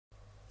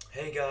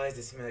Hey guys,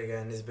 it's me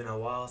again. It's been a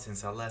while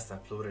since I last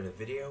uploaded a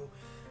video.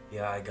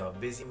 Yeah, I got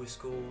busy with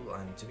school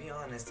and to be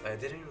honest, I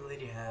didn't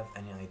really have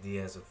any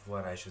ideas of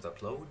what I should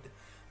upload.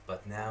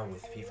 But now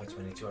with FIFA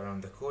 22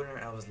 around the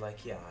corner, I was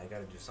like, yeah, I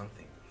gotta do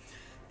something.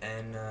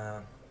 And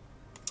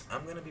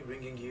I'm gonna be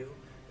bringing you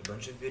a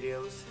bunch of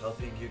videos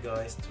helping you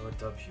guys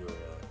sort up your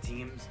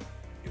teams,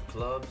 your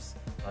clubs,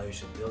 how you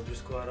should build your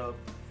squad up.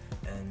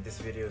 And this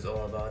video is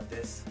all about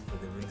this for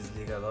the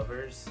Bundesliga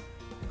lovers,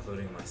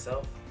 including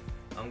myself.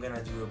 I'm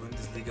gonna do a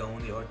Bundesliga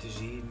only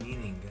RTG,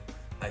 meaning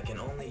I can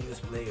only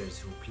use players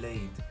who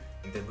played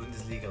in the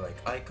Bundesliga, like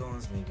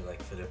icons, maybe like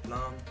Philipp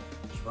Lahm,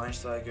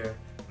 Schweinsteiger,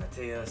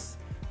 Matthias.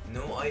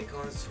 No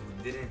icons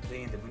who didn't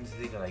play in the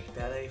Bundesliga, like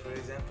Pele for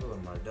example, or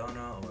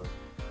Maradona, or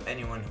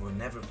anyone who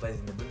never played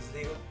in the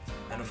Bundesliga.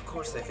 And of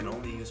course I can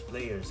only use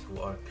players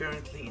who are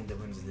currently in the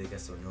Bundesliga,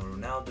 so no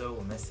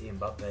Ronaldo, Messi,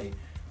 Mbappe.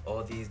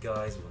 All these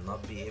guys will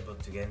not be able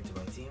to get into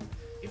my team.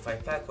 If I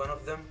pack one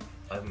of them,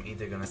 I'm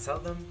either gonna sell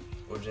them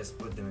or just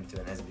put them into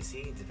an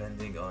SBC,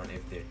 depending on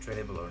if they're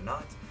tradable or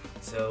not.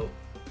 So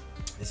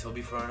this will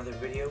be for another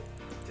video.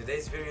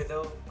 Today's video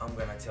though, I'm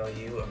gonna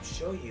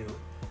show you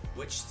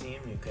which team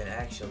you can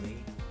actually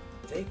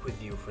take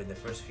with you for the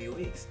first few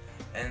weeks.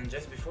 And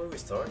just before we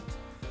start,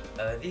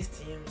 these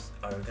teams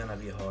are gonna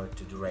be hard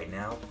to do right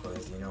now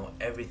because you know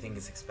everything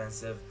is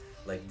expensive.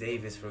 Like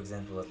Davis for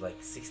example is like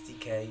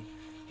 60k.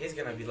 He's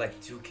gonna be like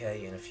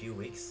 2k in a few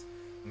weeks,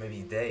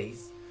 maybe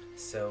days.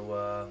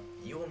 So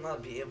you will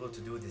not be able to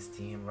do this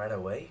team right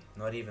away.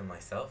 Not even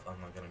myself, I'm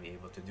not gonna be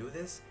able to do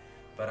this.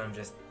 But I'm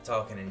just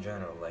talking in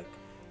general, like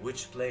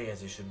which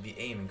players you should be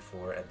aiming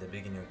for at the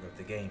beginning of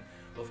the game.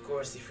 Of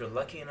course, if you're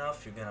lucky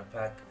enough, you're gonna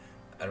pack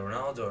a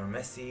Ronaldo or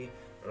Messi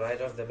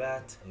right off the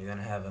bat. You're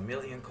gonna have a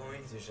million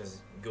coins. You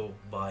just go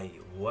buy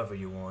whoever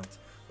you want,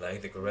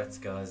 like the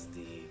Goretzkas,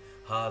 the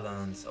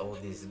Haalands, all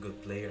these good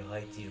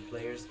high tier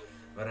players.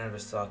 But I'm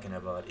just talking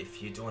about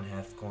if you don't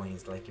have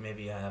coins, like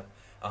maybe you have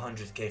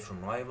 100k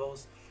from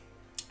rivals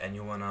and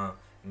you wanna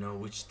know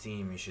which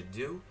team you should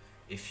do.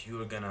 If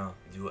you're gonna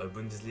do a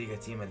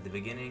Bundesliga team at the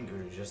beginning,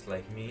 or just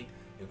like me,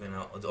 you're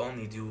gonna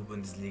only do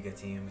Bundesliga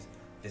teams,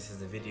 this is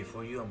the video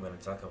for you. I'm gonna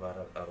talk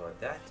about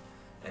that.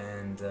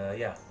 And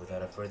yeah,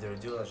 without further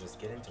ado, let's just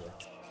get into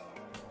it.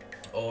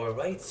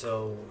 Alright,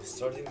 so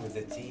starting with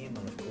the team,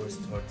 and of course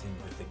starting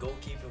with the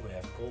goalkeeper, we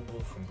have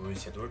Kobel from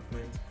Borussia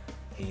Dortmund.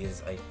 He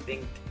is, I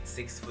think,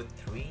 6'3".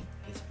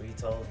 He's pretty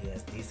tall. He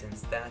has decent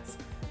stats.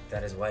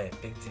 That is why I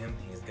picked him.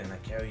 He's gonna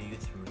carry you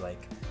through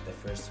like the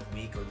first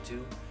week or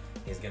two.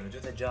 He's gonna do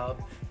the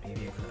job.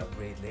 Maybe you can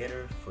upgrade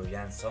later for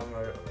Jan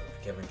Sommer or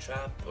Kevin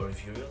Trapp. Or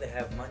if you really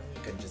have money,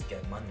 you can just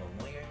get Manuel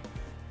Neuer.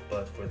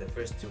 But for the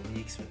first 2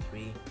 weeks or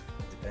 3,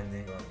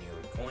 depending on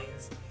your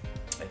coins,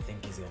 I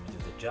think he's gonna do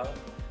the job.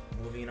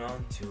 Moving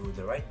on to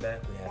the right back,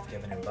 we have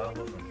Kevin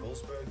Mbabo from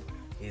Wolfsburg.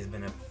 He's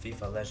been a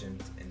FIFA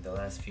legend in the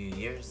last few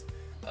years.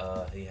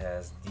 He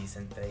has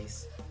decent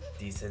pace,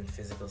 decent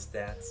physical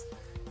stats,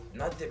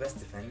 not the best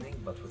defending,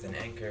 but with an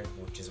anchor,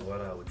 which is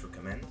what I would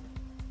recommend.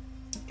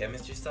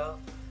 Chemistry style,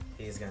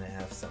 he's gonna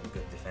have some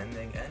good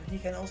defending, and he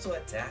can also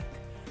attack.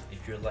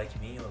 If you're like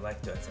me, you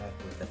like to attack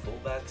with the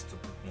fullbacks to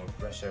put more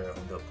pressure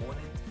on the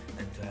opponent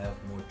and to have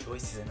more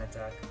choices in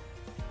attack.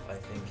 I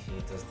think he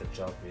does the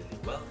job really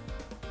well.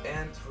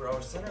 And for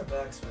our center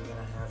backs, we're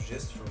gonna have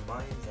Just from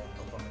Mainz and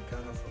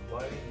Upamecano from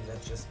Bayern.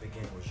 Let's just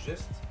begin with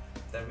Just.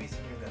 The reason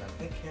you're gonna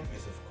pick him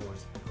is of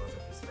course because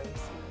of his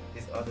pace.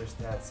 His other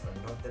stats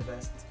are not the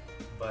best,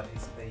 but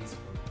his pace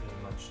will pretty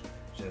much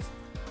just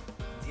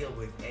deal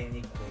with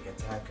any quick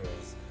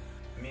attackers.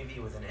 Maybe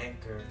with an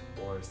anchor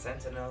or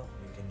sentinel,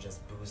 you can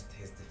just boost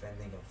his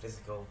defending and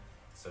physical,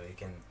 so he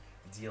can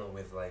deal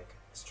with like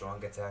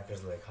strong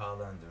attackers like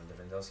Haaland or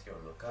Lewandowski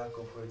or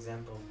Lukaku for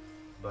example.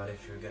 But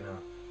if you're gonna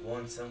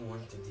want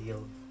someone to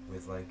deal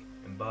with like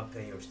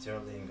Mbappe or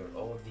Sterling or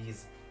all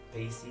these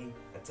pacey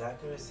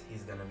attackers,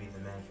 he's gonna be the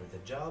man for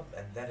the job,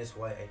 and that is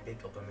why I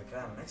pick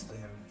Upamecano next to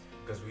him,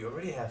 because we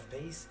already have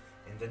pace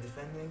in the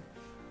defending.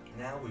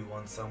 Now we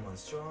want someone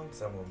strong,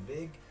 someone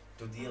big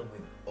to deal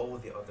with all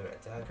the other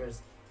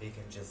attackers. He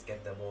can just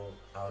get the ball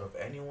out of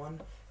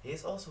anyone. He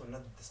is also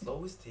not the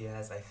slowest. He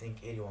has, I think,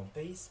 81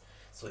 pace,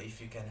 so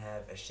if you can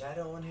have a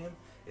shadow on him,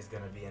 it's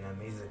gonna be an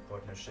amazing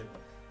partnership.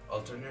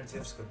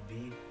 Alternatives could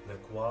be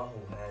Lacroix,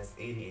 who has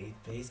 88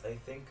 pace, I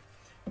think.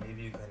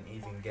 Maybe you can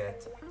even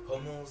get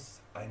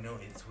Hummels. I know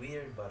it's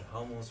weird, but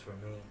Hummels for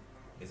me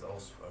is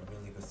also a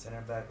really good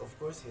center back. Of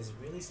course, he's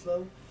really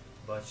slow,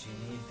 but you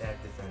need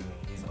that defending.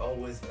 He's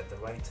always at the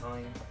right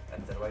time,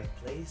 at the right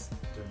place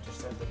to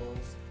intercept the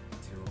balls,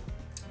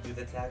 to do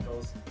the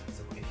tackles.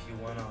 So if you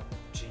wanna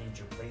change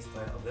your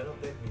playstyle a little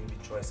bit, maybe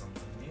try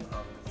something new,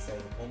 I would say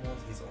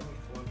Hummels. He's only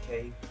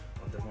 4k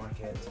on the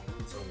market,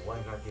 so why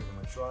not give him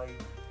a try?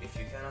 If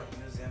you cannot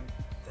use him,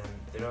 then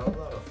there are a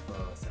lot of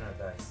center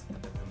backs in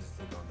the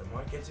Bundesliga on the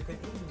market. You can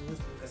even use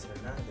Lucas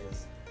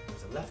Hernandez,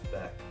 who's a left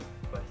back,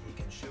 but he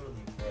can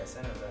surely play a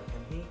center back,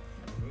 and he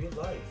in real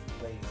life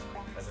plays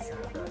as a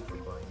center back for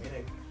Bayern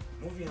Munich.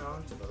 Moving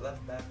on to the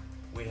left back,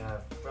 we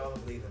have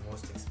probably the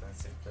most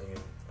expensive player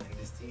in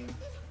this team,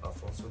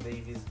 Alfonso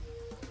Davies.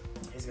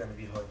 He's gonna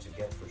be hard to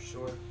get for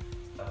sure,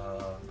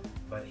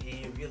 but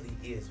he really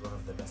is one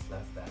of the best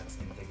left backs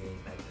in the game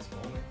at this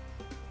moment.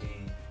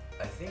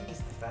 I think he's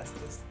the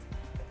fastest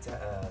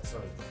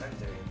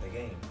defender in the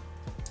game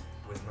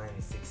with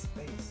 96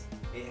 pace.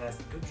 He has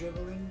good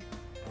dribbling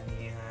and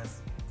he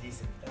has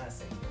decent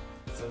passing.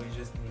 So you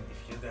just need, if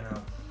you're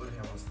gonna put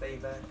him on stay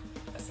back,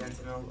 a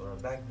sentinel or a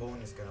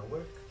backbone is gonna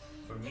work.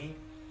 For me,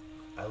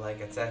 I like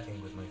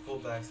attacking with my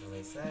fullbacks, as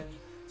I said,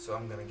 so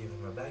I'm gonna give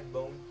him a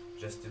backbone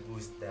just to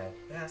boost that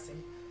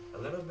passing a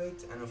little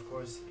bit, and of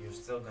course you're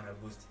still gonna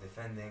boost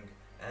defending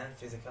and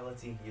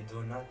physicality. You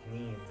do not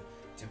need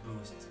to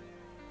boost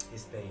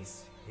his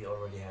pace. He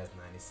already has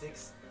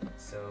 96,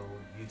 so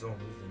you don't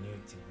really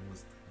need to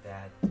boost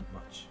that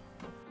much.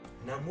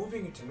 Now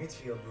moving into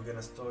midfield, we're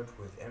gonna start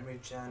with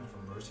Emre Can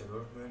from Borussia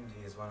Dortmund.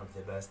 He is one of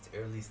the best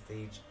early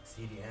stage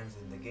CDMs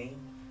in the game.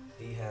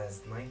 He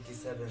has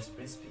 97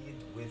 sprint speed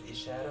with a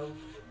shadow,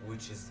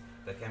 which is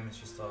the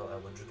chemistry style I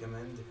would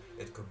recommend.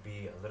 It could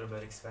be a little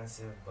bit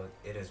expensive, but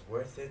it is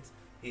worth it.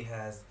 He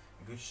has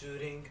good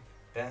shooting,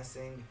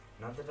 passing,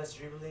 not the best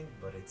dribbling,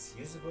 but it's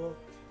usable.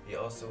 He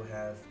also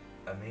has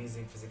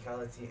amazing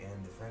physicality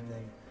and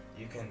defending.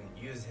 You can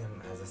use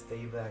him as a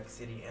stay back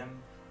CDM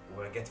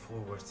or a get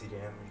forward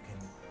CDM. You can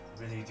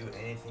really do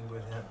anything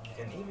with him. You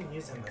can even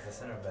use him as a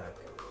center back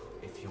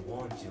if you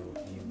want to.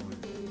 He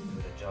would do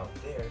the job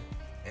there.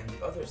 And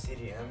the other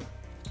CDM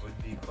would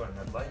be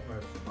Corner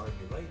Leimer from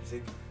RB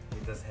Leipzig.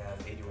 He does have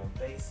 81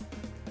 pace,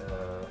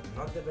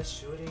 not the best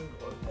shooting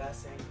or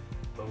passing,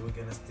 but we're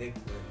gonna stick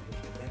with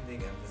his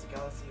defending and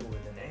physicality.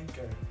 With an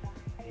anchor,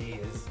 he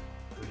is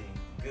pretty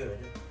good,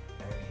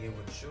 and he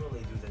would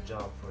surely do the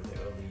job for the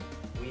early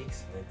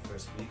weeks, like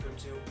first week or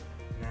two.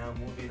 Now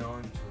moving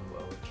on to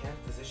our camp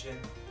position,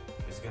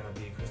 is gonna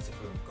be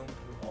Christopher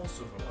Nkunku,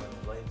 also from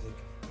RB Leipzig.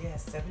 He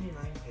has 79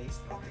 pace,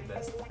 not the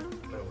best,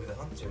 but with a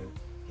hunter,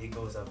 he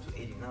goes up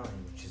to 89,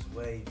 which is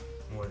way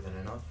more than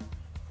enough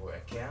for a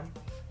cam.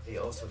 He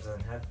also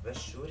doesn't have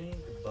best shooting,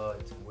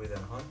 but with a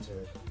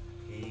hunter,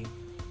 he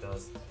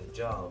does the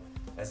job.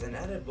 As an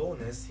added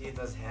bonus, he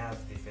does have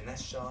the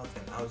finesse shot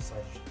and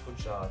outside foot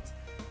shot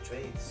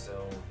traits,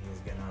 so he's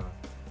gonna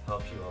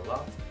help you a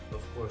lot.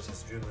 Of course,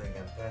 his dribbling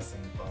and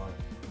passing are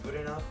good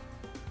enough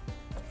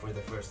for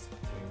the first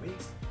 3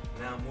 weeks.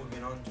 Now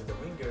moving on to the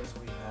wingers,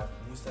 we have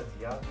Moussa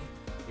Diaby.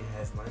 He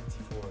has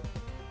 94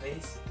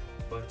 pace,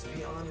 but to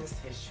be honest,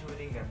 his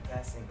shooting and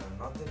passing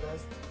are not the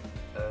best,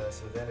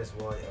 so that is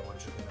why I would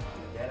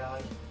recommend that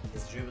eye.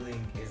 His dribbling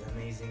is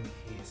amazing.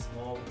 He is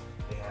small,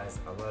 he has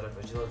a lot of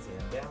agility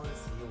and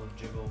balance. He will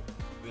dribble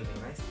really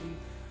nicely.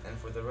 And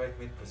for the right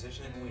mid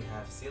position, we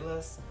have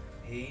Silas.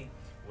 He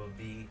will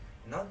be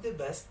not the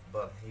best,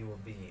 but he will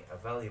be a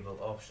valuable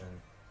option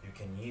you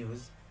can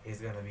use.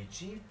 He's gonna be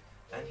cheap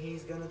and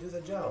he's gonna do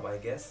the job, I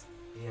guess.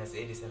 He has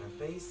 87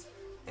 pace,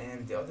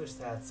 and the other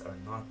stats are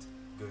not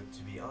good,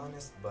 to be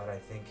honest, but I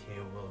think he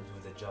will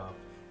do the job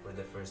for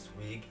the first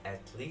week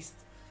at least.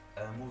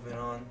 Moving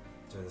on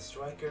to the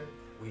striker,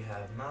 we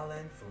have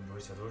Malen from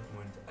Borussia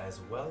Dortmund as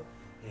well.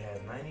 He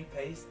has 90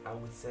 pace. I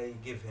would say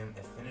give him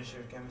a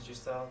finisher chemistry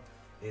style.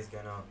 He's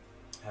gonna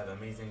have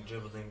amazing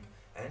dribbling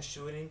and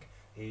shooting.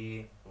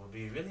 He will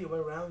be really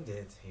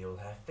well-rounded. He'll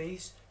have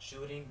pace,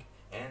 shooting,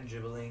 and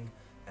dribbling,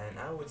 and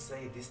I would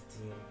say this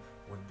team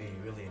would be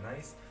really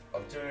nice.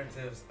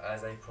 Alternatives,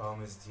 as I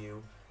promised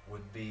you,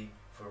 would be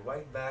for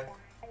right back,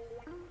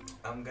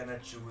 I'm gonna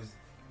choose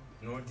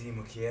Nordi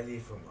Mukiele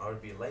from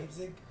RB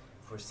Leipzig.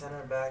 For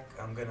center back,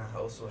 I'm gonna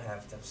also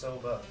have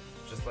Tapsoba,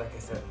 just like I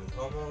said with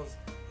Hummels,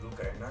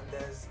 Luca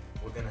Hernandez.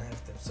 We're gonna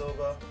have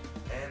Tapsoba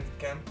and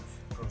Kemp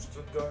from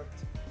Stuttgart.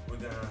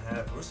 We're gonna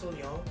have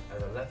Roussillon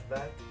as a left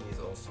back. He's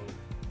also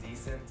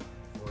decent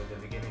for the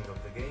beginning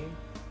of the game.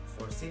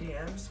 For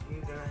CDMs,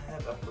 we're gonna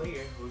have a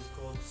player who's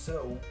called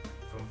So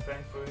from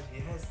Frankfurt. He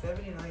has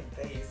 79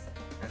 pace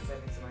and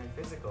 79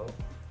 physical.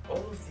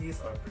 All of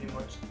these are pretty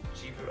much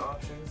cheaper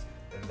options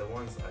than the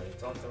ones I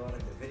talked about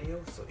in the video,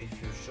 so if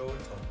you're short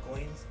on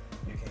coins,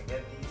 you can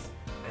get these.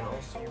 And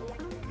also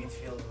in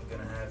midfield, we're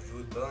gonna have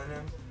Jude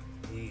Bellingham.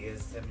 He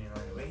is 79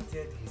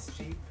 rated, he's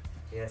cheap,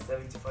 he has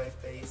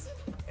 75 pace,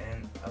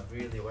 and a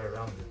really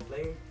well-rounded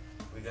player.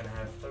 We're gonna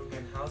have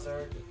Thorgan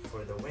Hazard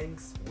for the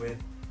wings with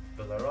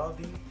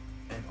Bellarabi,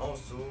 and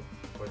also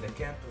for the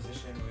camp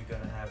position, we're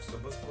gonna have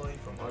Soboslai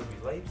from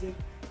RB Leipzig,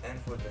 and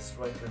for the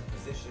striker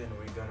position,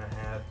 we're gonna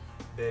have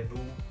Bebu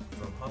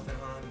from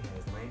Hoffenheim. He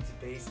has 90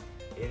 pace,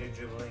 80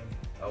 dribbling.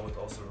 I would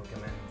also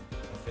recommend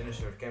a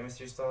finisher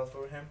chemistry style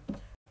for him.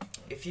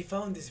 If you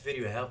found this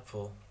video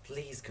helpful,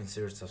 please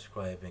consider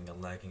subscribing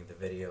and liking the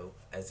video,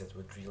 as it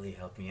would really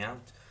help me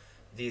out.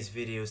 These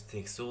videos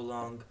take so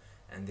long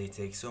and they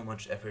take so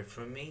much effort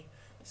from me,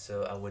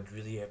 so I would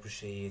really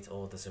appreciate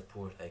all the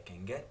support I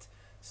can get.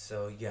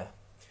 So yeah,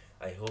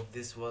 I hope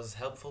this was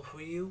helpful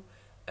for you,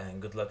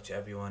 and good luck to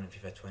everyone in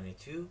FIFA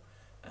 22,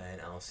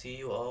 and I'll see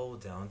you all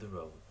down the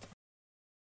road.